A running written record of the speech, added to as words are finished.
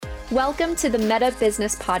Welcome to the Meta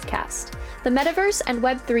Business Podcast. The Metaverse and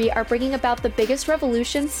Web3 are bringing about the biggest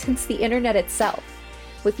revolution since the internet itself.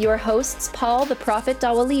 With your hosts, Paul the Prophet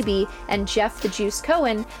Dawalibi and Jeff the Juice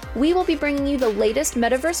Cohen, we will be bringing you the latest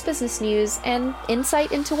Metaverse business news and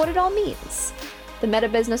insight into what it all means. The Meta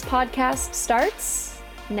Business Podcast starts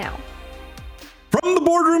now. From the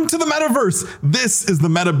boardroom to the metaverse, this is the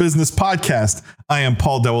Meta Business Podcast. I am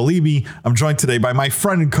Paul Dawalibi. I'm joined today by my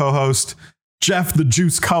friend and co-host, Jeff the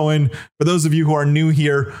Juice Cohen. For those of you who are new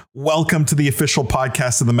here, welcome to the official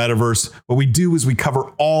podcast of the Metaverse. What we do is we cover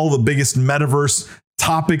all the biggest Metaverse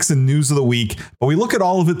topics and news of the week, but we look at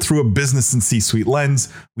all of it through a business and C-suite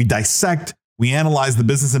lens. We dissect, we analyze the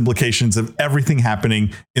business implications of everything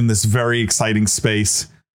happening in this very exciting space.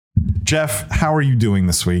 Jeff, how are you doing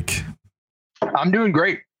this week? I'm doing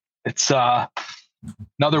great. It's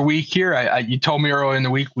another week here. You told me earlier in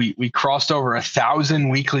the week we crossed over 1,000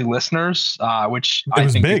 weekly listeners, which I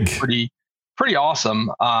think big. Is pretty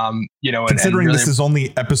awesome. Considering really, this is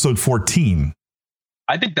only episode 14,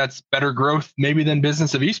 I think that's better growth maybe than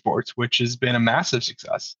Business of Esports, which has been a massive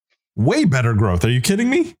success. Way better growth. Are you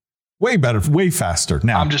kidding me? Way better, way faster.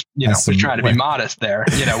 Now I'm just, we're trying to be modest there.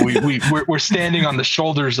 We're standing on the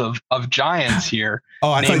shoulders of giants here.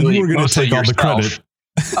 Oh, I thought you were going to take all the credit.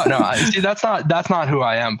 Oh no, see, that's not who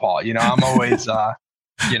I am, Paul. I'm always,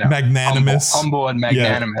 magnanimous, humble and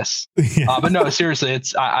magnanimous. Yeah. But no, seriously,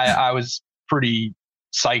 I was pretty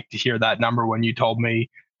psyched to hear that number when you told me.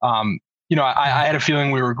 I had a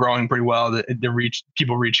feeling we were growing pretty well. The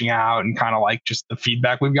people reaching out and kind of like just the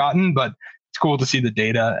feedback we've gotten, but it's cool to see the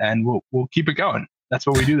data, and we'll keep it going. That's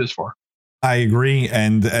what we do this for. I agree,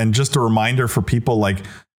 and just a reminder for people, like,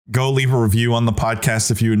 go leave a review on the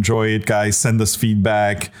podcast if you enjoy it, guys. Send us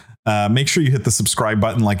feedback. Make sure you hit the subscribe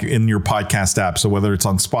button, like in your podcast app. So whether it's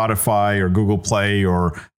on Spotify or Google Play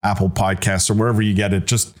or Apple Podcasts or wherever you get it,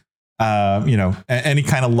 just any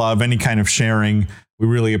kind of love, any kind of sharing, we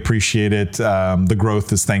really appreciate it. The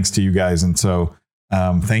growth is thanks to you guys, and so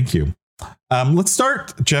thank you. Let's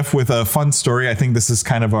start, Jeff, with a fun story. I think this is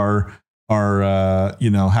kind of our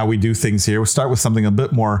how we do things here. We'll start with something a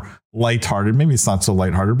bit more lighthearted. Maybe it's not so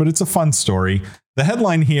lighthearted, but it's a fun story. The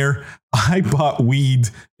headline here: I bought weed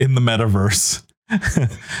in the metaverse.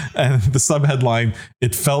 And the subheadline: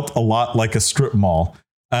 it felt a lot like a strip mall.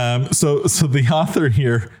 So the author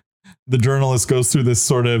here, the journalist, goes through this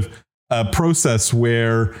sort of process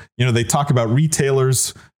where, they talk about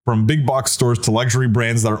retailers from big box stores to luxury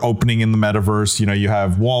brands that are opening in the metaverse. You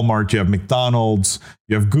have Walmart, you have McDonald's,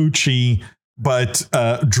 you have Gucci, but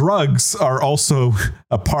drugs are also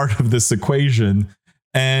a part of this equation.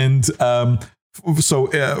 And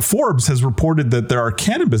Forbes has reported that there are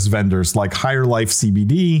cannabis vendors like Higher Life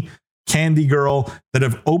CBD, Candy Girl, that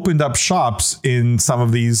have opened up shops in some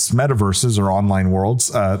of these metaverses or online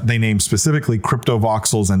worlds. They name specifically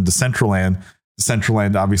Cryptovoxels and Decentraland.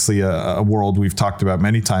 Decentraland, obviously a world we've talked about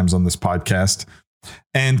many times on this podcast.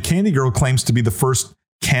 And Candy Girl claims to be the first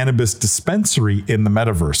cannabis dispensary in the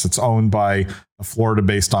metaverse. It's owned by a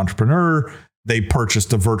Florida-based entrepreneur. They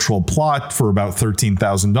purchased a virtual plot for about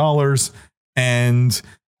 $13,000, and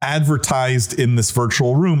advertised in this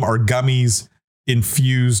virtual room are gummies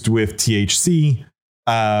infused with THC.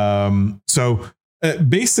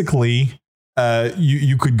 Basically,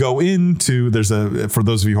 you could go into, for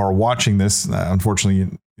those of you who are watching this,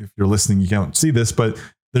 unfortunately, if you're listening, you can't see this, but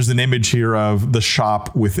there's an image here of the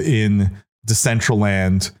shop within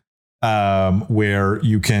Decentraland, where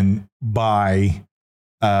you can buy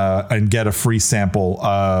and get a free sample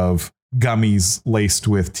of gummies laced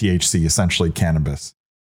with THC, essentially cannabis.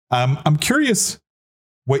 I'm curious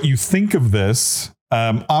what you think of this.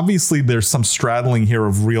 Obviously, there's some straddling here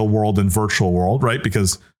of real world and virtual world, right?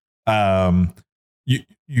 Because you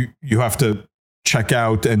have to check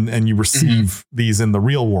out and you receive these in the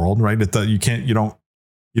real world, right? You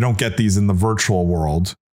don't get these in the virtual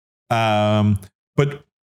world. But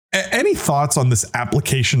any thoughts on this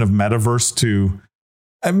application of metaverse to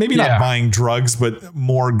maybe not buying drugs, but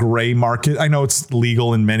more gray market? I know it's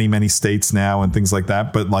legal in many, many states now and things like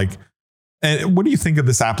that, but what do you think of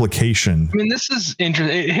this application? I mean, this is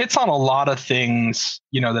interesting. It hits on a lot of things,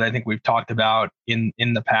 that I think we've talked about in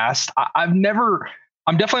the past. I'm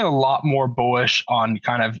definitely a lot more bullish on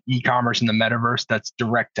kind of e-commerce in the metaverse that's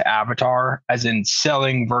direct to avatar, as in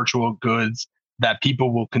selling virtual goods that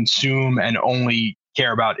people will consume and only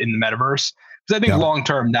care about in the metaverse. Because I think long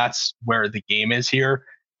term, that's where the game is here.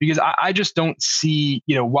 Because I just don't see,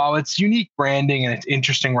 while it's unique branding and it's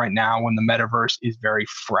interesting right now when the metaverse is very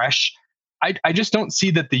fresh, I just don't see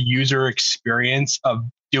that the user experience of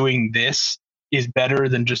doing this is better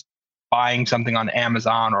than just buying something on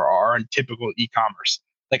Amazon or on typical e-commerce.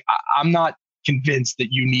 Like I'm not convinced that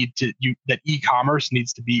that e-commerce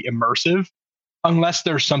needs to be immersive unless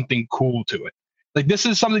there's something cool to it. Like this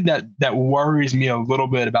is something that worries me a little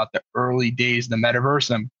bit about the early days of the metaverse.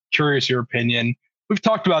 And I'm curious your opinion. We've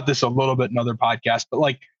talked about this a little bit in other podcasts, but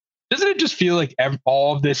like, doesn't it just feel like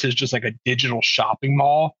all of this is just like a digital shopping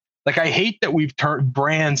mall? Like I hate that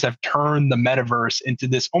brands have turned the metaverse into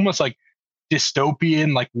this almost like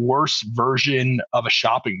dystopian, like worse version of a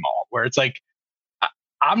shopping mall where it's like,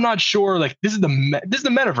 I'm not sure, like this is the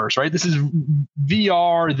metaverse, right? This is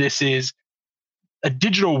VR. This is a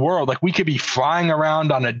digital world. Like we could be flying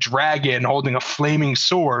around on a dragon holding a flaming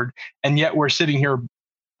sword, and yet we're sitting here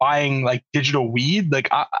buying like digital weed. Like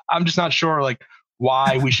I'm just not sure like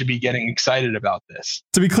why we should be getting excited about this.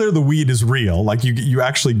 To be clear, the weed is real. Like you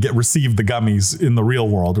actually receive the gummies in the real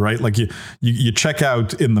world, right? Like you check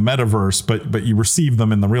out in the metaverse, but you receive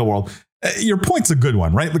them in the real world. Your point's a good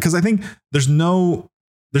one, right? Because I think there's no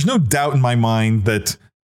doubt in my mind that,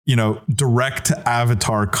 you know, direct to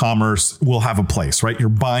avatar commerce will have a place, right? You're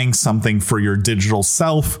buying something for your digital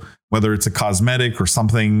self, whether it's a cosmetic or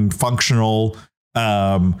something functional,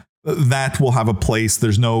 that will have a place.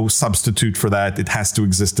 There's no substitute for that. It has to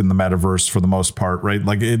exist in the metaverse for the most part, right?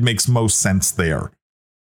 Like it makes most sense there.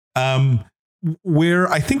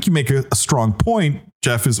 Where I think you make a strong point,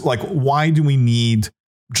 Jeff, is like, why do we need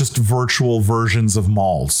just virtual versions of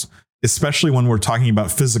malls? Especially when we're talking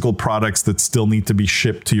about physical products that still need to be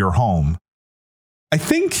shipped to your home. I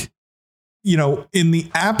think, you know, in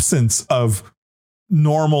the absence of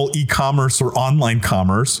normal e-commerce or online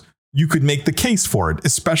commerce, you could make the case for it,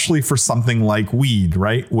 especially for something like weed,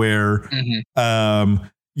 right? Where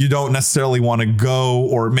you don't necessarily want to go,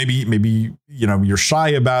 or maybe, you know, you're shy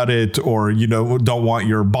about it, or, you know, don't want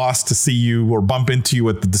your boss to see you or bump into you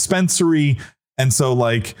at the dispensary. And so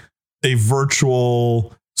like a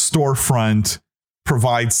virtual storefront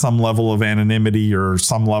provides some level of anonymity or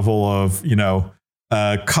some level of, you know,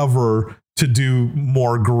 cover to do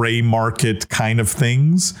more gray market kind of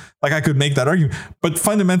things. Like I could make that argument, but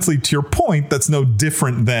fundamentally to your point, that's no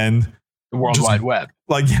different than the World Wide Web.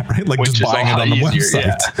 Like, yeah, right. Like just buying it on the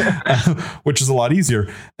website, yeah. Which is a lot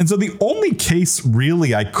easier. And so the only case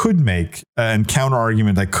really I could make and counter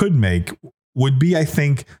argument I could make would be, I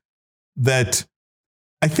think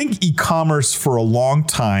e-commerce for a long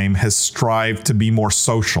time has strived to be more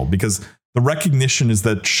social, because the recognition is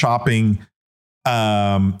that shopping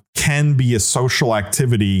can be a social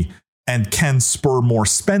activity and can spur more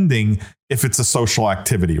spending if it's a social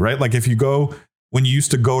activity, right? Like when you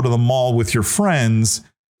used to go to the mall with your friends,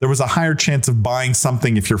 there was a higher chance of buying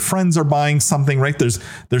something if your friends are buying something, right? There's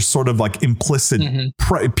sort of like implicit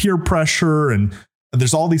peer pressure, and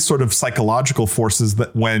there's all these sort of psychological forces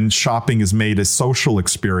that when shopping is made a social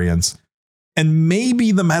experience. And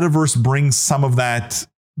maybe the metaverse brings some of that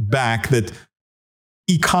back that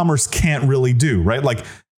e-commerce can't really do, right? Like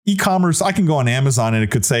e-commerce, I can go on Amazon and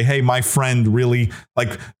it could say, hey, my friend really,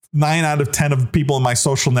 like 9 out of 10 of people in my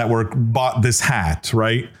social network bought this hat,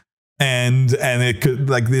 right? And it could,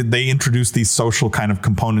 like, they introduce these social kind of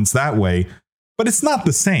components that way, but it's not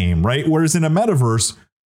the same, right? Whereas in a metaverse,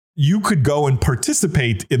 you could go and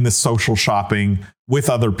participate in the social shopping with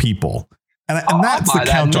other people. And that's the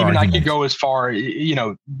counter argument. I could go as far, you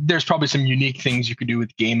know, there's probably some unique things you could do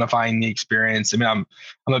with gamifying the experience. I mean, I'm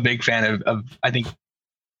a big fan of I think,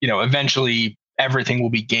 you know, eventually everything will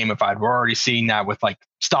be gamified. We're already seeing that with like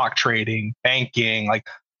stock trading, banking, like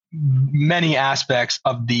many aspects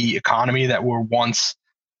of the economy that were once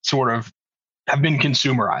sort of have been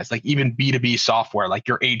consumerized, like even B2B software, like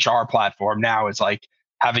your HR platform now is like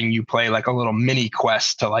having you play like a little mini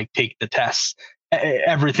quest to like take the tests.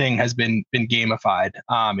 Everything has been gamified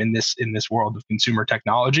in this world of consumer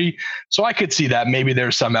technology. So I could see that maybe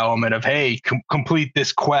there's some element of, hey, complete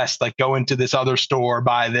this quest, like go into this other store,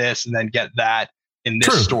 buy this, and then get that in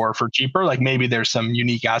this store for cheaper. Like maybe there's some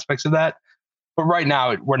unique aspects of that. But right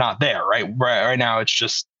now we're not there, right? Right now it's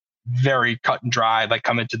just very cut and dry, like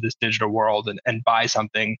come into this digital world and buy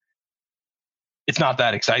something. It's not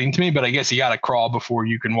that exciting to me, but I guess you got to crawl before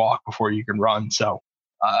you can walk, before you can run. So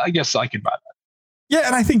I guess I could buy that. Yeah,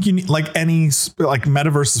 and I think you need, like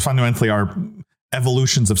metaverses fundamentally are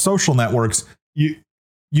evolutions of social networks. You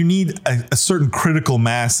need a certain critical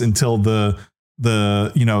mass until the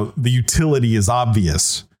utility is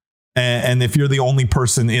obvious. And if you're the only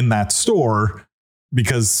person in that store,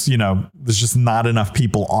 because, you know, there's just not enough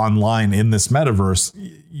people online in this metaverse,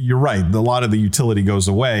 you're right. A lot of the utility goes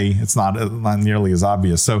away. It's not nearly as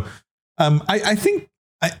obvious. So I think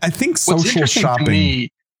social shopping.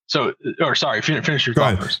 Sorry, finish your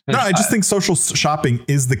thought first. No, I just think social shopping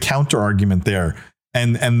is the counter argument there.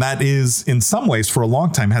 And that is, in some ways, for a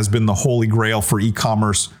long time, has been the holy grail for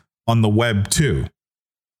e-commerce on the web too.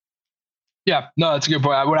 Yeah, no, that's a good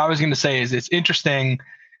point. What I was going to say is it's interesting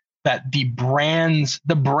that the brands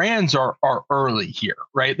are early here,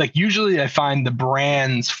 right? Like usually I find the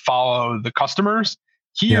brands follow the customers.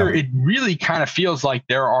 Here, it really kind of feels like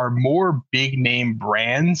there are more big name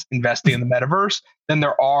brands investing in the metaverse than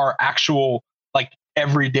there are actual like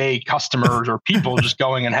everyday customers or people just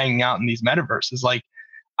going and hanging out in these metaverses. Like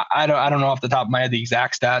I don't know off the top of my head the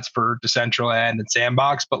exact stats for Decentraland and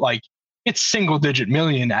Sandbox, but like it's single digit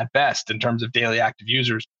million at best in terms of daily active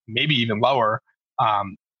users, maybe even lower.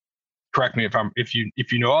 Correct me if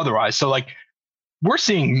you know otherwise. So like we're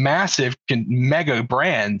seeing massive mega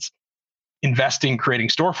brands investing, creating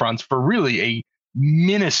storefronts for really a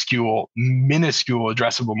minuscule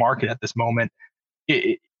addressable market at this moment.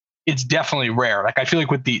 It's definitely rare. Like I feel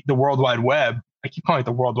like with the World Wide Web, I keep calling it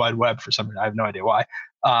the World Wide Web for some reason. I have no idea why.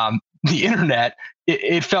 The internet,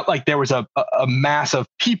 it felt like there was a mass of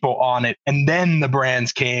people on it, and then the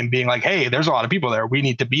brands came being like, hey, there's a lot of people there. We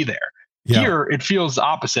need to be there. Yeah. Here, it feels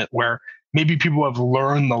opposite, where maybe people have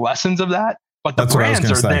learned the lessons of that, but the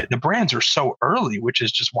brands are so early, which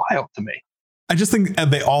is just wild to me. I just think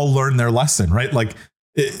they all learn their lesson, right? Like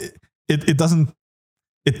it doesn't.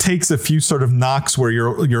 It takes a few sort of knocks where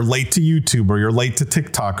you're late to YouTube, or you're late to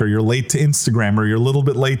TikTok, or you're late to Instagram, or you're a little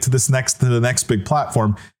bit late to the next big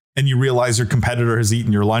platform, and you realize your competitor has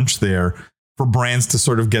eaten your lunch there. For brands to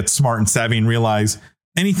sort of get smart and savvy and realize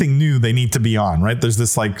anything new they need to be on, right? There's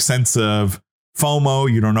this like sense of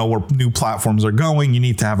FOMO. You don't know where new platforms are going. You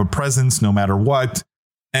need to have a presence no matter what.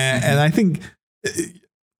 And I think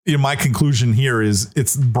my conclusion here is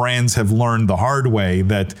it's brands have learned the hard way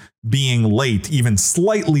that being late, even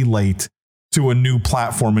slightly late to a new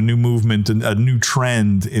platform, a new movement, and a new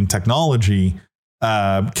trend in technology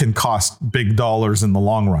can cost big dollars in the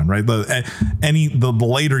long run, right? The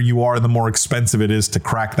later you are, the more expensive it is to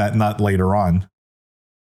crack that nut later on.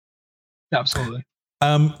 Absolutely.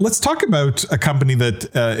 Let's talk about a company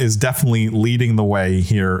that is definitely leading the way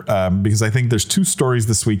here, because I think there's two stories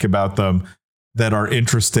this week about them that are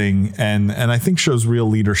interesting and I think shows real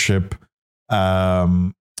leadership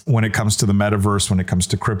when it comes to the metaverse, when it comes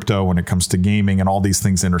to crypto, when it comes to gaming, and all these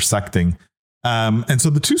things intersecting. And so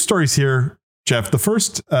the two stories here, Jeff, the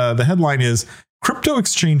first, the headline is crypto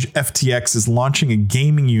exchange FTX is launching a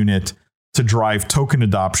gaming unit to drive token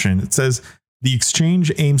adoption. It says the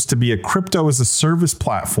exchange aims to be a crypto as a service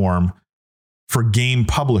platform for game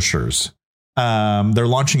publishers. They're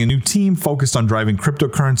launching a new team focused on driving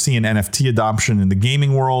cryptocurrency and NFT adoption in the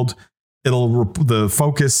gaming world.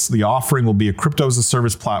 The offering will be a crypto as a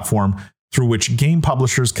service platform through which game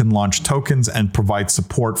publishers can launch tokens and provide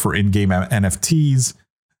support for in-game NFTs.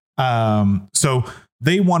 So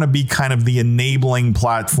they want to be kind of the enabling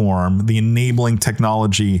platform, the enabling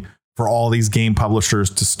technology for all these game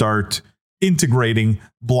publishers to start integrating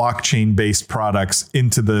blockchain-based products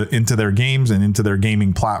into their games and into their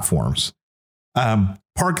gaming platforms.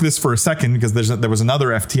 Park this for a second, because there was another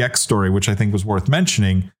FTX story which I think was worth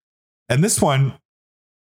mentioning, and this one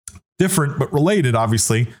different but related,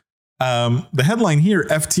 obviously. The headline here: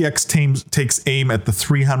 FTX takes aim at the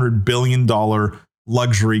 $300 billion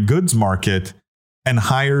luxury goods market and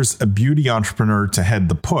hires a beauty entrepreneur to head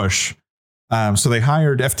the push. So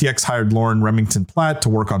FTX hired Lauren Remington Platt to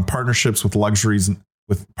work on partnerships with luxury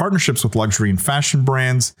and fashion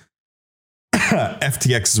brands.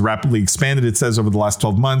 FTX has rapidly expanded, it says, over the last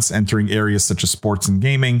 12 months, entering areas such as sports and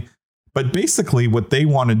gaming. But basically what they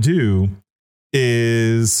want to do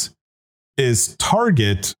is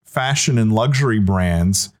target fashion and luxury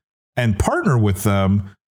brands and partner with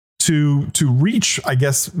them to reach, I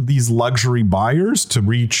guess, these luxury buyers, to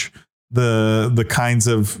reach the kinds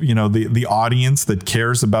of, the audience that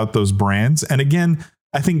cares about those brands. And again,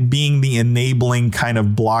 I think being the enabling kind of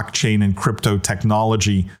blockchain and crypto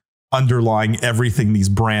technology underlying everything these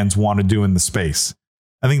brands want to do in the space.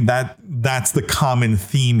 I think that's the common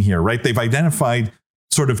theme here, right? They've identified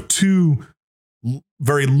sort of two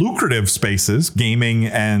very lucrative spaces, gaming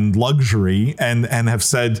and luxury, and have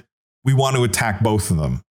said, we want to attack both of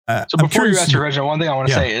them. So before you ask your question, one thing I want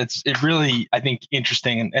to say, it really, I think,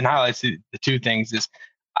 interesting and highlights the two things is,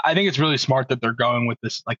 I think it's really smart that they're going with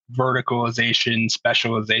this like verticalization,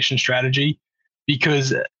 specialization strategy,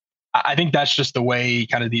 because I think that's just the way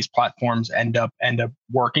kind of these platforms end up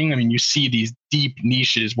working. I mean, you see these deep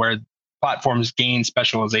niches where platforms gain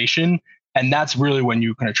specialization, and that's really when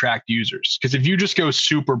you can attract users. Because if you just go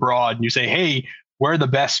super broad and you say, hey, we're the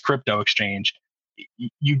best crypto exchange,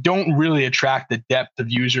 you don't really attract the depth of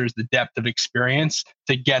users, the depth of experience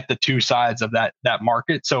to get the two sides of that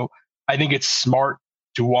market. So I think it's smart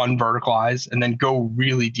to one, verticalize, and then go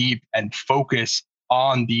really deep and focus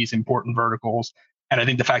on these important verticals. And I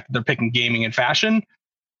think the fact that they're picking gaming and fashion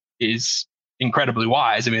is incredibly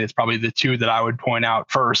wise. I mean, it's probably the two that I would point out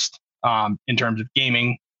first in terms of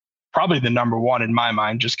gaming, probably the number one in my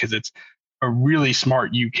mind, just because it's a really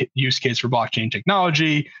smart use case for blockchain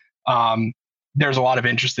technology. There's a lot of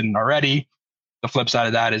interest in it already. The flip side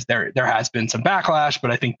of that is there has been some backlash,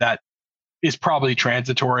 but I think that is probably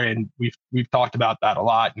transitory, and we've talked about that a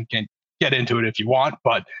lot and can get into it if you want.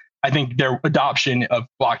 But I think their adoption of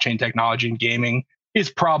blockchain technology in gaming is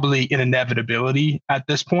probably an inevitability at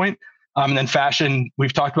this point. And then fashion,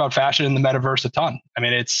 we've talked about fashion in the metaverse a ton. I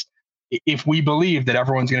mean, if we believe that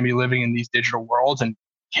everyone's going to be living in these digital worlds and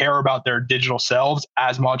care about their digital selves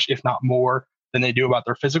as much, if not more, than they do about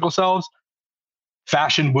their physical selves,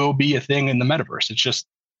 fashion will be a thing in the metaverse. It's just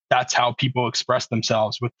that's how people express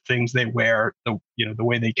themselves with things they wear, the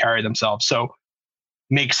way they carry themselves. So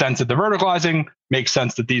makes sense that they're verticalizing, makes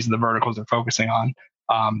sense that these are the verticals they're focusing on.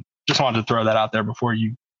 Just wanted to throw that out there before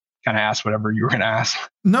you kind of ask whatever you were going to ask.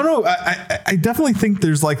 No, I definitely think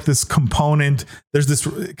there's like this component. There's this,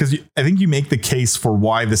 because I think you make the case for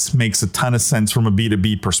why this makes a ton of sense from a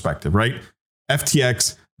B2B perspective, right?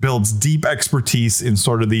 FTX builds deep expertise in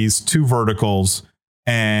sort of these two verticals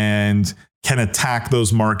and can attack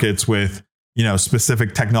those markets with,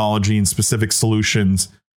 specific technology and specific solutions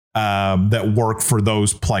that work for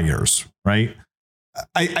those players, right?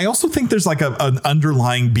 I also think there's like an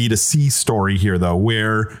underlying B2C story here, though,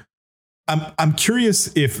 where I'm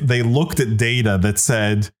curious if they looked at data that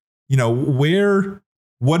said,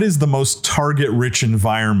 what is the most target rich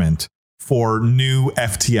environment for new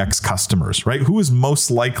FTX customers, right? Who is most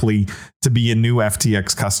likely to be a new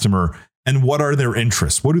FTX customer, and what are their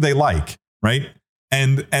interests? What do they like, right?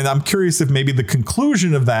 And I'm curious if maybe the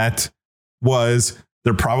conclusion of that was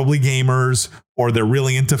they're probably gamers, or they're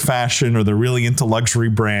really into fashion, or they're really into luxury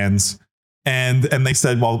brands. And they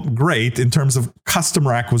said, well, great. In terms of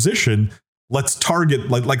customer acquisition, let's target,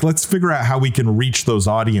 let's figure out how we can reach those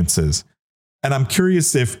audiences. And I'm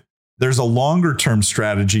curious if there's a longer term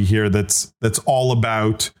strategy here that's all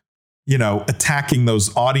about, attacking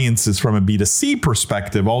those audiences from a B2C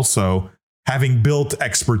perspective, also having built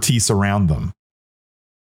expertise around them.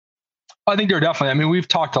 I think they're definitely, I mean, we've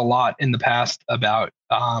talked a lot in the past about,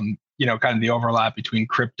 kind of the overlap between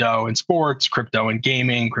crypto and sports, crypto and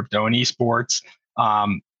gaming, crypto and esports.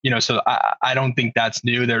 So I don't think that's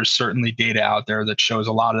new. There's certainly data out there that shows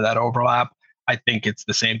a lot of that overlap. I think it's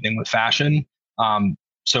the same thing with fashion.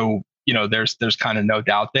 There's kind of no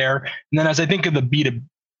doubt there. And then as I think of the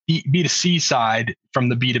B2C side from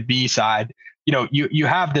the B2B side, you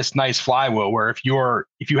have this nice flywheel where if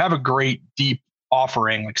you have a great deep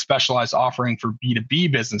offering, like specialized offering for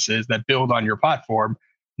B2B businesses that build on your platform,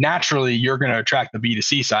 naturally you're going to attract the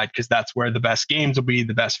B2C side because that's where the best games will be,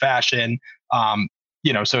 the best fashion.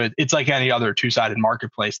 So it's like any other two-sided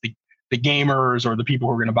marketplace. The gamers or the people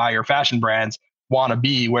who are going to buy your fashion brands want to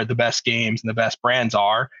be where the best games and the best brands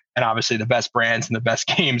are. And obviously the best brands and the best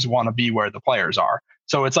games want to be where the players are.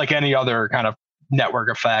 So it's like any other kind of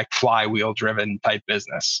network effect, flywheel driven type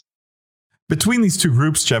business. Between these two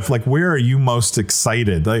groups, Jeff, where are you most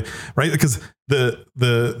excited? Right? Because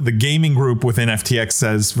the gaming group within FTX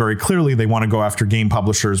says very clearly they want to go after game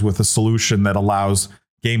publishers with a solution that allows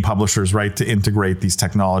game publishers, right, to integrate these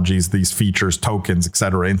technologies, these features, tokens, et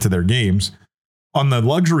cetera, into their games. On the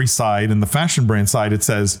luxury side and the fashion brand side, it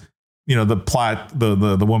says, the Platt,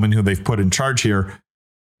 the woman who they've put in charge here,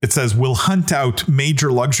 it says we'll hunt out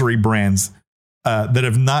major luxury brands that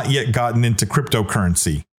have not yet gotten into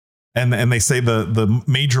cryptocurrency. And they say the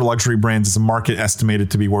major luxury brands is a market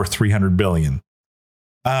estimated to be worth $300 billion.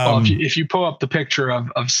 If you pull up the picture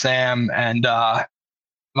of Sam, and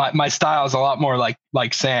my style is a lot more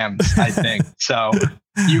like Sam's, I think. So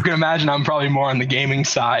you can imagine I'm probably more on the gaming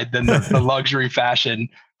side than the luxury fashion.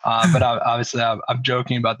 But obviously I'm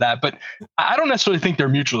joking about that. But I don't necessarily think they're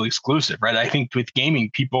mutually exclusive, right? I think with gaming,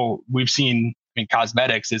 we've seen,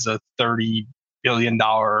 cosmetics is a $30 billion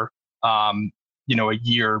a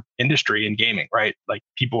year industry in gaming, right? Like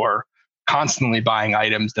people are constantly buying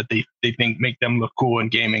items that they think make them look cool in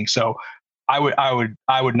gaming. So I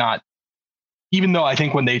would not, even though I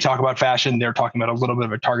think when they talk about fashion, they're talking about a little bit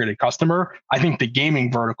of a targeted customer. I think the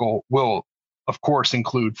gaming vertical will, of course,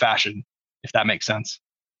 include fashion, if that makes sense.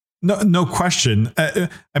 No question.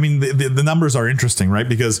 The numbers are interesting, right?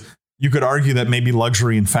 Because you could argue that maybe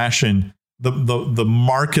luxury and fashion, the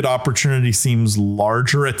market opportunity seems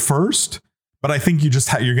larger at first. But I think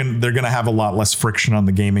they're going to have a lot less friction on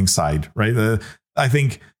the gaming side, right? I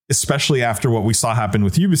think especially after what we saw happen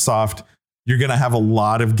with Ubisoft, you're going to have a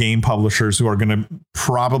lot of game publishers who are going to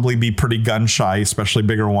probably be pretty gun shy, especially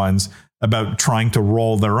bigger ones, about trying to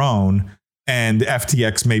roll their own. And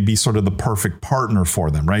FTX may be sort of the perfect partner for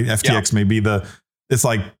them, right? FTX may be it's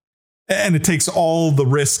like, and it takes all the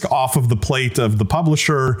risk off of the plate of the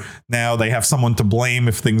publisher. Now they have someone to blame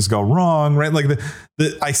if things go wrong, right? Like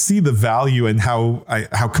I see the value in how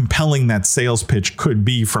compelling that sales pitch could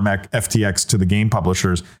be from FTX to the game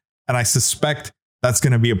publishers. And I suspect that's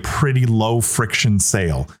going to be a pretty low friction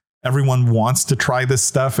sale. Everyone wants to try this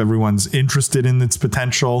stuff. Everyone's interested in its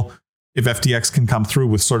potential. If FTX can come through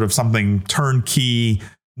with sort of something turnkey,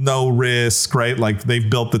 no risk, right? Like they've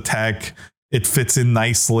built the tech, it fits in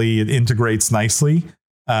nicely, it integrates nicely.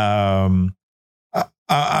 I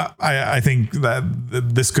think that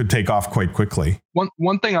this could take off quite quickly.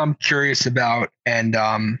 One thing I'm curious about, and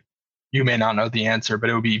you may not know the answer, but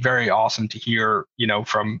it would be very awesome to hear,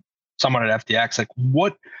 from someone at FTX, like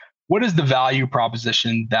what is the value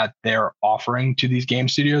proposition that they're offering to these game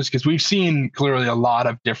studios? Because we've seen clearly a lot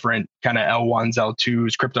of different kind of L1s,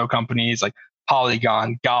 L2s, crypto companies like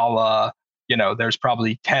Polygon, Gala. There's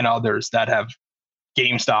probably 10 others that have,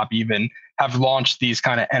 GameStop even, have launched these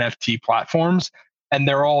kind of NFT platforms, and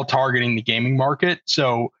they're all targeting the gaming market.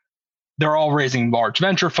 So they're all raising large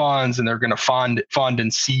venture funds, and they're going to fund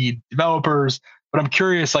and seed developers. But I'm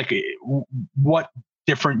curious, like, what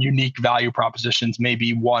different unique value propositions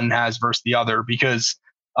maybe one has versus the other, because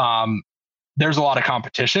there's a lot of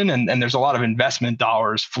competition and there's a lot of investment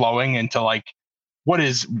dollars flowing into, like,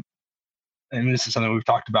 and this is something we've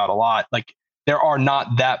talked about a lot, like there are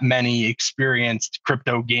not that many experienced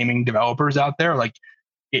crypto gaming developers out there. Like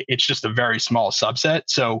it's just a very small subset.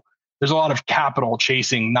 So there's a lot of capital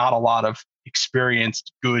chasing, not a lot of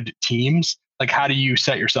experienced good teams. Like, how do you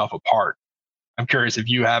set yourself apart? I'm curious if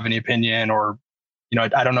you have any opinion, or,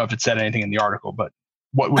 I don't know if it said anything in the article, but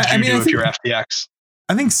what would you do if you're FTX?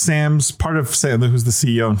 I think Sam's part of, who's the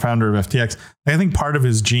CEO and founder of FTX, I think part of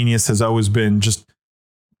his genius has always been just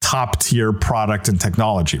top tier product and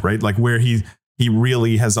technology, right? Like where he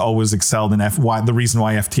really has always excelled in the reason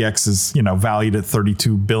why FTX is, valued at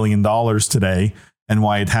 $32 billion today, and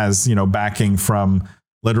why it has, backing from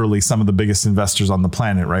literally some of the biggest investors on the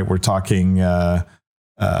planet, right? We're talking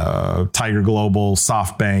Tiger Global,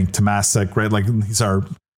 SoftBank, Temasek, right? Like these are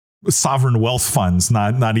sovereign wealth funds,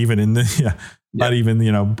 not even in the, not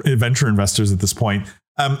even, venture investors at this point.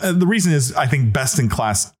 The reason is, I think, best in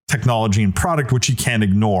class technology and product, which you can't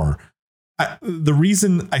ignore. The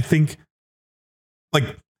reason I think,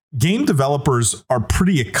 like, game developers are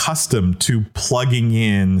pretty accustomed to plugging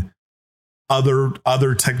in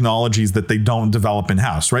other technologies that they don't develop in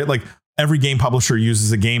house, right? Like every game publisher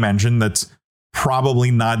uses a game engine that's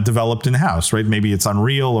probably not developed in house, right? Maybe it's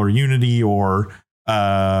Unreal or Unity or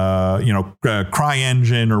CryEngine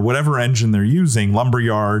or whatever engine they're using,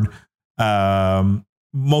 Lumberyard.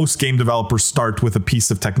 Most game developers start with a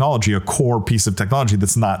piece of technology, a core piece of technology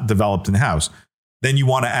that's not developed in house. Then you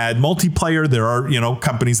want to add multiplayer. There are,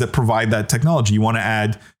 companies that provide that technology. You want to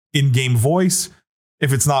add in-game voice.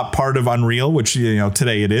 If it's not part of Unreal, which,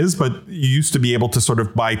 today it is, but you used to be able to sort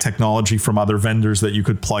of buy technology from other vendors that you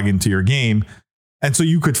could plug into your game. And so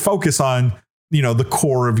you could focus on, the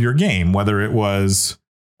core of your game, whether it was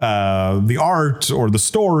the art or the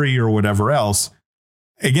story or whatever else.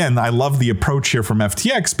 Again, I love the approach here from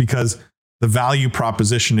FTX because the value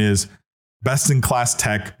proposition is best in class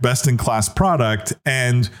tech, best in class product.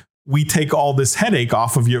 And we take all this headache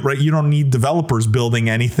off of you, right? You don't need developers building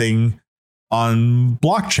anything on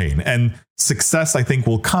blockchain, and success, I think,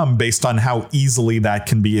 will come based on how easily that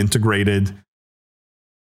can be integrated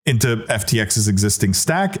into FTX's existing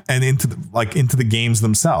stack and into the games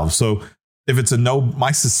themselves. So if it's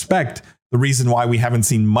I suspect the reason why we haven't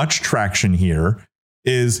seen much traction here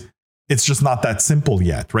is it's just not that simple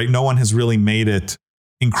yet, right? No one has really made it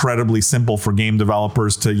incredibly simple for game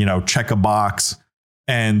developers to, check a box,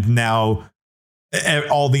 and now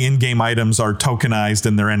all the in-game items are tokenized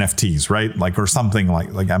and they're NFTs, right? Like, or something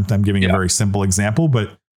like I'm giving a very simple example,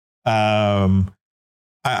 but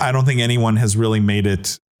I don't think anyone has really made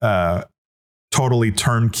it totally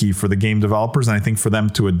turnkey for the game developers. And I think for them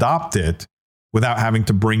to adopt it without having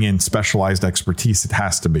to bring in specialized expertise, it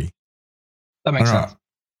has to be. That makes sense.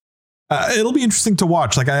 It'll be interesting to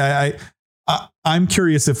watch. Like I'm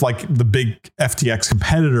curious if the big FTX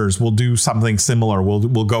competitors will do something similar.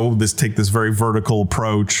 We'll take this very vertical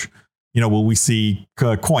approach. Will we see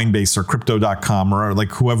Coinbase or Crypto.com or like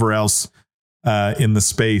whoever else in the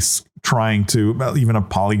space trying to, even a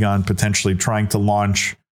Polygon potentially trying to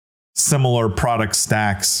launch similar product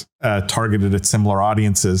stacks targeted at similar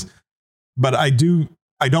audiences? But I do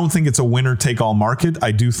I don't think it's a winner take all market.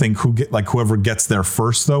 I do think whoever gets there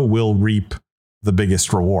first though will reap the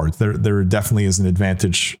biggest reward. There definitely is an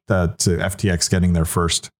advantage to FTX getting there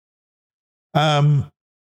first. All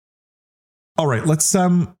right, let's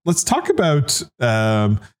talk about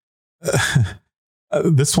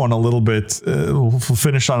this one a little bit. We'll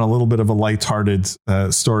finish on a little bit of a lighthearted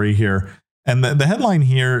story here. And the headline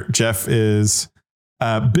here, Jeff, is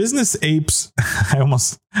Business Apes.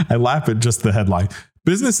 I laugh at just the headline.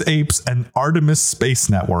 Business Apes and Artemis Space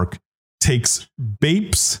Network takes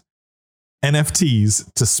BAPES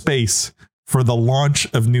NFTs to space for the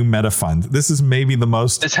launch of new meta fund. This is maybe the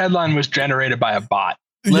most. This headline was generated by a bot.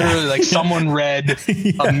 Literally, like someone read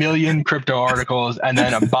a million crypto articles and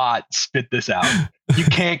then a bot spit this out. You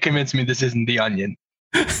can't convince me this isn't The Onion.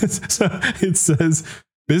 So it says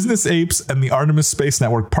Business Apes and the Artemis Space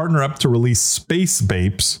Network partner up to release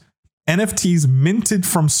SpaceBAPES NFTs minted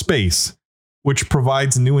from space, which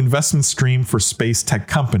provides a new investment stream for space tech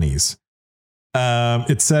companies.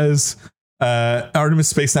 It says Artemis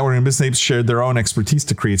Space Network and Business Apes shared their own expertise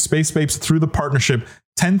to create SpaceBAPES. Through the partnership,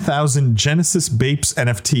 10,000 Genesis BAPES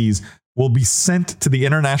NFTs will be sent to the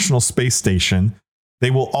International Space Station.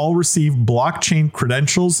 They will all receive blockchain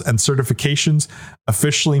credentials and certifications,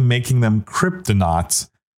 officially making them cryptonauts.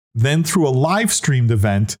 Then through a live streamed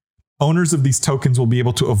event, owners of these tokens will be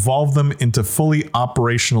able to evolve them into fully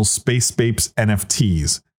operational SpaceBAPES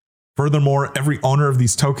NFTs. Furthermore, every owner of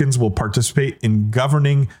these tokens will participate in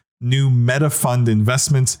governing new meta fund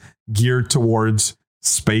investments geared towards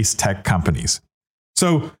space tech companies.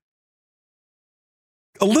 So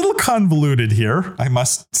a little convoluted here, I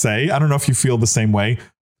must say. I don't know if you feel the same way.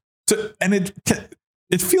 And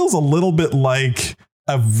it feels a little bit like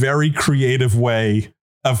a very creative way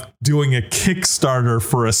of doing a Kickstarter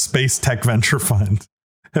for a space tech venture fund.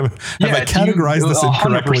 Have I categorized this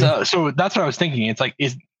incorrectly? 100%. So that's what I was thinking. It's like,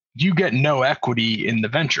 you get no equity in the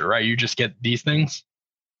venture, right? You just get these things.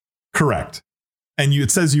 Correct. And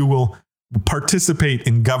it says you will participate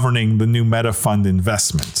in governing the new meta fund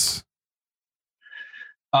investments.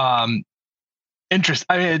 Interest.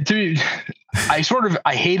 I mean, I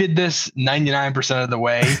hated this 99% of the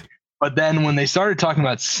way, but then when they started talking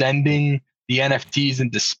about sending the NFTs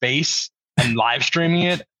into space and live streaming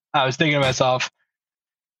it, I was thinking to myself,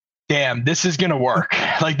 damn, this is going to work.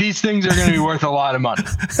 Like, these things are going to be worth a lot of money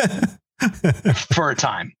for a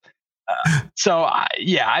time. So I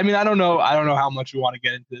mean, I don't know how much we want to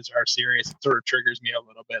get into this or how serious. It sort of triggers me a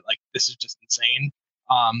little bit. Like, this is just insane.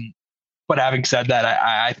 But having said that,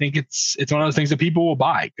 I think it's one of those things that people will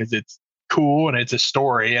buy because it's cool and it's a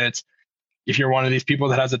story. And it's, if you're one of these people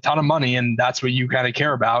that has a ton of money and that's what you kind of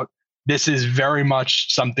care about, this is very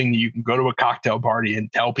much something that you can go to a cocktail party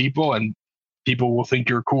and tell people, and people will think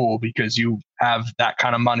you're cool because you have that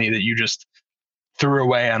kind of money that you just threw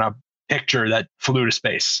away on a picture that flew to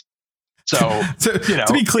space. So,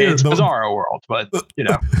 to be clear, it's bizarro world, but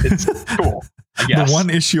it's cool, I guess. The one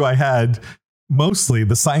issue I had, mostly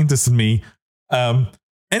the scientist in me,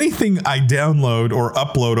 anything I download or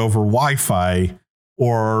upload over Wi-Fi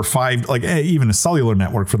or even a cellular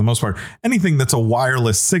network, for the most part, anything that's a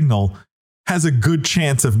wireless signal has a good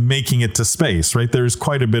chance of making it to space, right? There's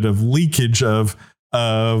quite a bit of leakage of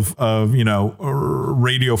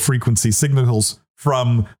radio frequency signals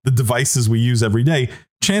from the devices we use every day.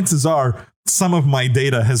 Chances are some of my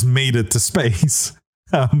data has made it to space.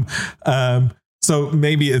 So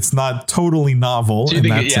maybe it's not totally novel. So you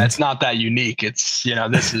think it's not that unique. It's,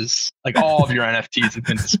 this is like all of your NFTs have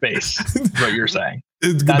been to space, is what you're saying.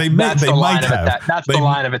 That's the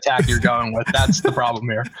line of attack you're going with. That's the problem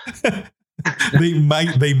here.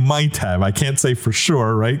 They might have. I can't say for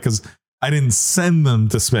sure, right? Because I didn't send them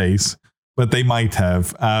to space, but they might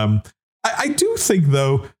have. I do think,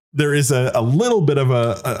 though, there is a little bit of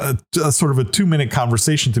a sort of a 2-minute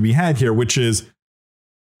conversation to be had here, which is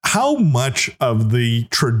how much of the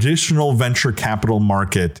traditional venture capital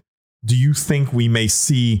market do you think we may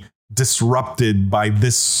see disrupted by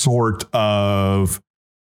this sort of,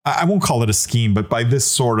 I won't call it a scheme, but by this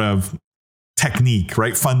sort of technique,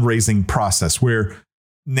 right? Fundraising process where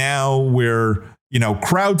now we're,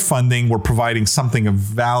 crowdfunding, we're providing something of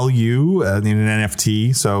value in an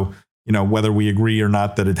NFT. So, whether we agree or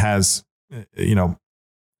not that it has,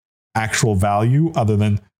 actual value other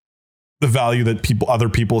than the value that other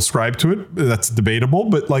people ascribe to it, that's debatable.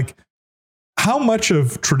 But like, how much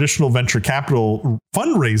of traditional venture capital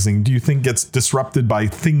fundraising do you think gets disrupted by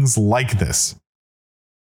things like this?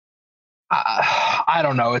 I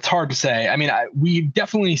don't know. It's hard to say. I mean, we've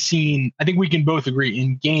definitely seen, I think we can both agree,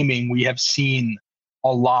 in gaming, we have seen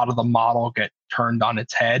a lot of the model get turned on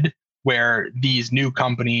its head. where these new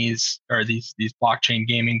companies or these blockchain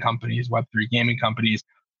gaming companies, Web3 gaming companies,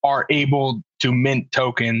 are able to mint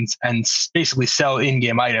tokens and basically sell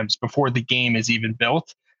in-game items before the game is even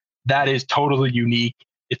built. That is totally unique.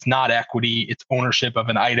 It's not equity. It's ownership of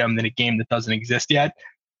an item in a game that doesn't exist yet.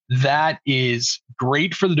 That is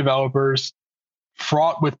great for the developers,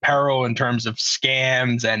 fraught with peril in terms of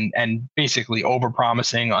scams and basically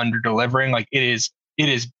overpromising, under-delivering. Like it is,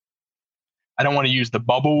 I don't want to use the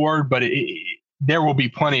bubble word, but there will be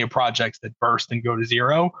plenty of projects that burst and go to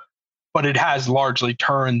zero, but it has largely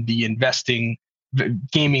turned the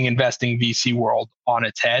gaming investing VC world on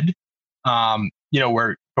its head.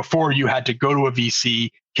 Where before you had to go to a VC,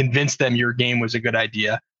 convince them your game was a good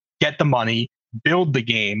idea, get the money, build the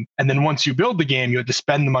game, and then once you build the game, you had to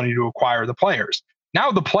spend the money to acquire the players. Now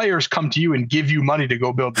the players come to you and give you money to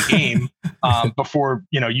go build the game before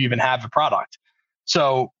you even have a product.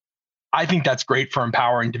 So I think that's great for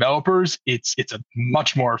empowering developers. It's a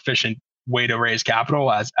much more efficient way to raise capital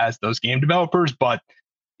as those game developers, but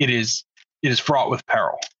it is fraught with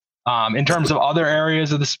peril. In terms of other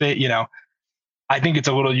areas of the space, I think it's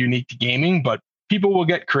a little unique to gaming, but people will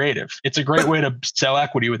get creative. It's a great way to sell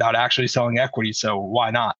equity without actually selling equity. So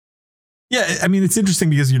why not? Yeah, I mean, it's interesting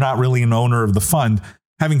because you're not really an owner of the fund.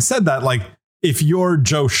 Having said that, like if you're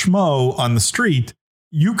Joe Schmo on the street,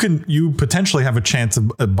 you potentially have a chance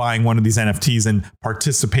of buying one of these NFTs and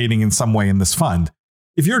participating in some way in this fund.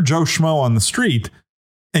 If you're Joe Schmo on the street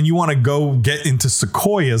and you want to go get into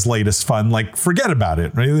Sequoia's latest fund, like forget about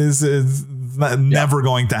it, right? It's never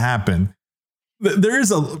going to happen.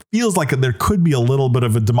 Feels like there could be a little bit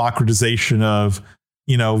of a democratization of,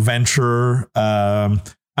 venture.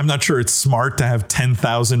 I'm not sure it's smart to have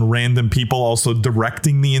 10,000 random people also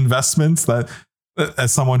directing the investments. That,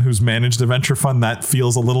 as someone who's managed a venture fund, that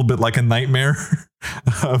feels a little bit like a nightmare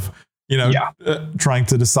of, trying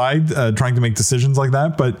to decide, trying to make decisions like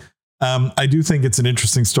that. But I do think it's an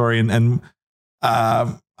interesting story, and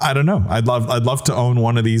I don't know. I'd love to own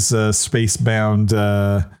one of these space bound.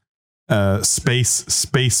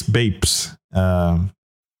 SpaceBAPES.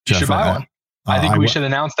 You should buy one. I think we should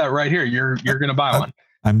announce that right here. You're going to buy one.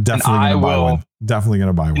 I'm definitely going to buy one. Definitely going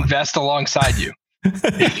to buy one. Invest alongside you.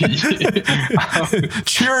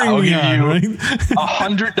 Cheering I'll me give on, you right?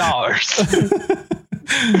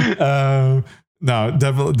 $100. No,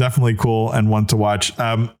 definitely cool and one to watch.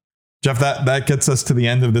 Jeff, that gets us to the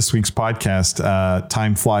end of this week's podcast.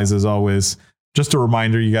 Time flies as always. Just a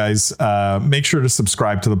reminder, you guys, make sure to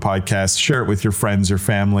subscribe to the podcast, share it with your friends, your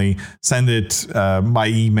family, send it by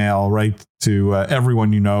email, right, to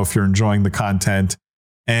everyone you know if you're enjoying the content,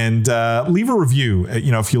 and leave a review.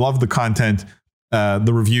 If you love the content,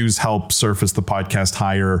 the reviews help surface the podcast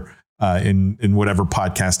higher in whatever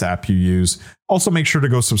podcast app you use. Also, make sure to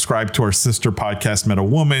go subscribe to our sister podcast, Meta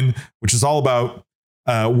Woman, which is all about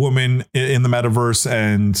women in the metaverse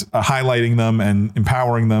and highlighting them and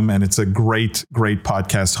empowering them. And it's a great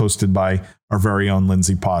podcast hosted by our very own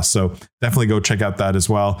Lindsay Poss. So definitely go check out that as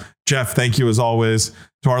well. Jeff, thank you as always.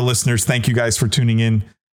 To our listeners, thank you guys for tuning in.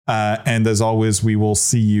 And as always, we will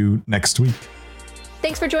see you next week.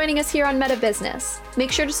 Thanks for joining us here on Meta Business.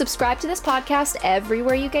 Make sure to subscribe to this podcast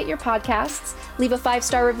everywhere you get your podcasts, leave a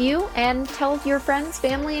 5-star review, and tell your friends,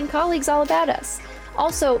 family, and colleagues all about us.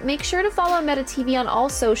 Also, make sure to follow Meta TV on all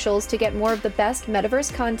socials to get more of the best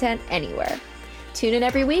metaverse content anywhere. Tune in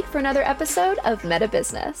every week for another episode of Meta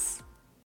Business.